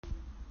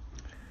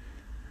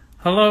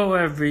Hello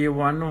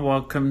everyone,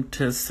 welcome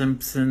to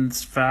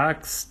Simpsons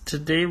Facts.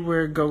 Today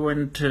we're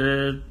going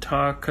to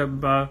talk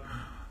about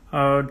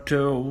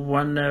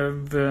one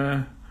of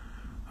the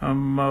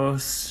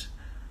most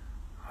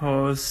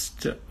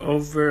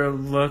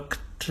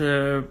overlooked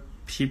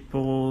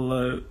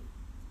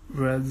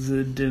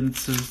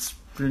residents of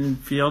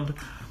Springfield,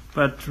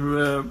 but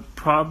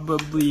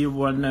probably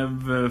one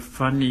of the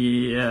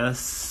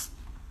funniest,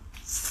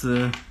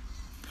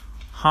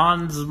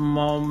 Hans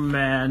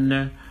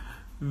Moleman.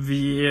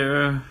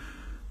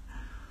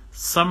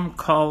 Some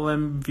call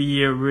him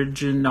the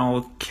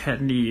original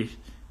Kenny.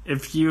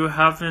 If you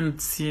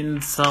haven't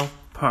seen South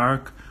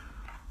Park,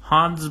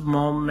 Hans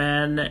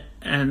Moleman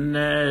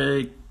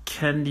and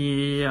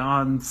Kenny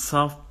on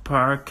South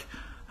Park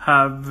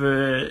have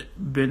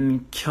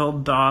been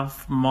killed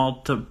off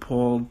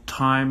multiple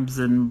times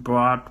and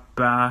brought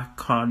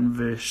back on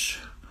the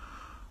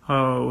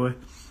show.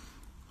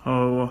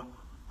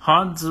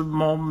 Hans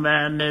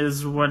Moleman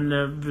is one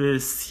of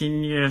the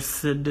senior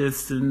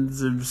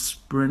citizens of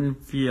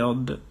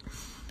Springfield.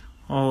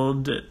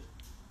 One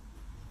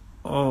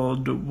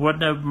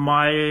of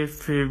my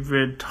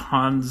favorite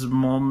Hans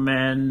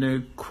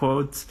Moleman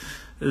quotes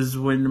is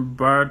when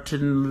Bart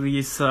and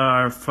Lisa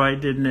are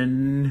fighting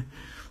and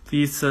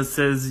Lisa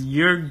says,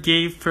 "You're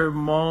gay for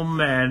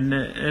Moleman,"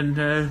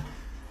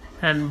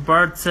 and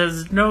Bart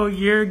says, "No,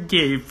 you're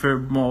gay for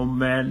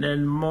Moleman,"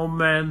 and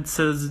Moleman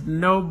says,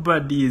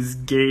 "Nobody's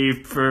gay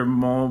for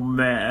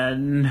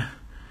Moleman."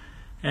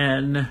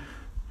 And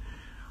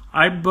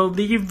I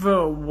believe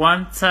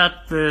once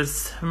at the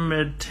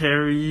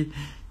cemetery,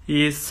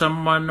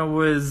 someone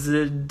was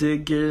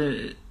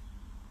digging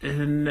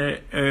in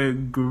a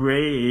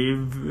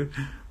grave,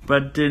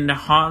 but then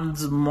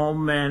Hans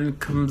Moleman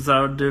comes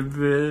out of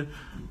it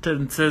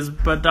and says,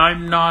 "But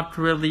I'm not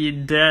really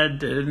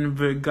dead," and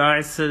the guy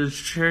says,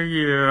 "Sure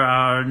you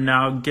are,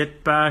 now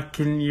get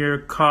back in your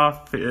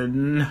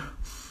coffin."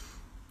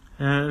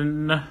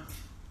 And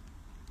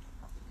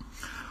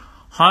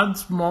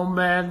Hans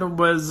Moleman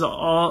was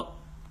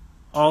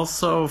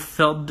also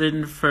filled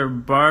in for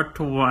Bart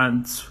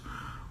once.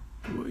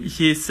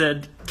 He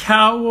said,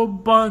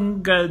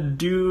 "Cowabunga,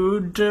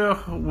 dude,"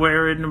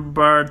 wearing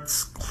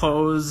Bart's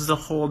clothes,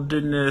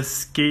 holding a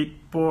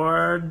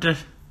skateboard.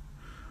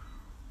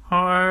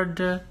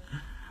 Hard.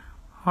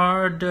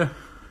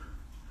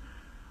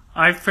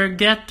 I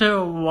forget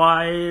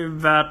why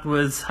that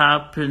was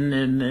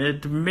happening.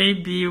 It may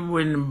be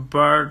when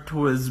Bart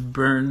was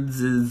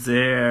Burns'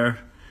 heir.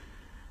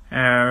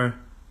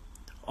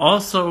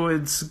 Also,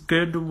 it's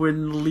good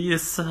when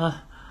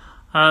Lisa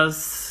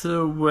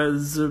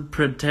was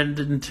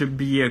pretending to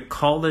be a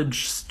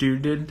college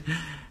student,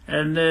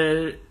 and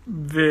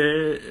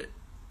the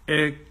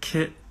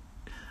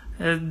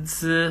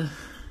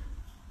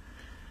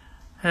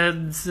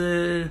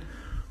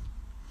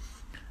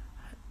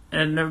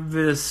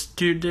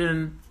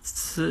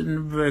students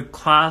in the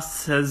class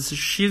says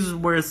she's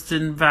worse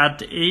than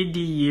that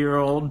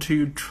 80-year-old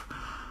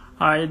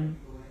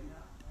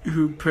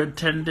who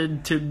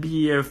pretended to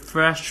be a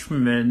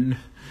freshman.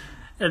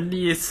 And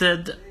he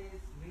said,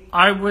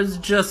 I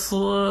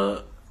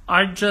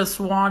just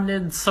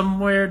wanted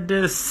somewhere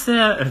to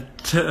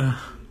sit.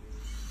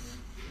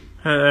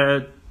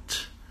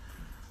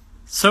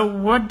 So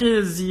what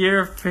is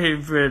your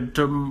favorite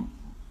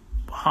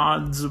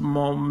Hans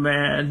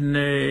Moleman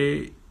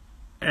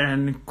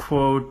and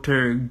quote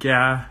or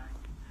gag?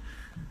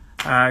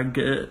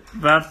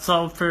 That's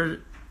all for.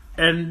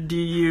 And do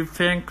you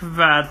think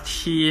that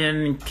he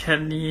and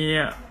Kenny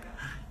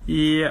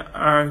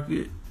are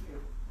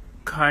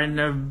kind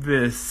of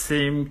the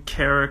same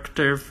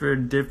character for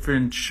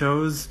different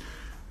shows,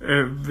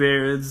 or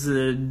there's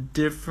a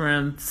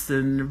difference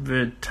in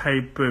the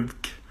type of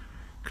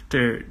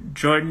character?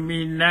 Join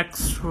me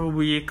next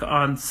week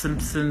on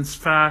Simpsons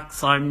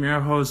Facts. I'm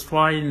your host,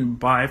 Wayne.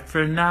 Bye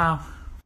for now.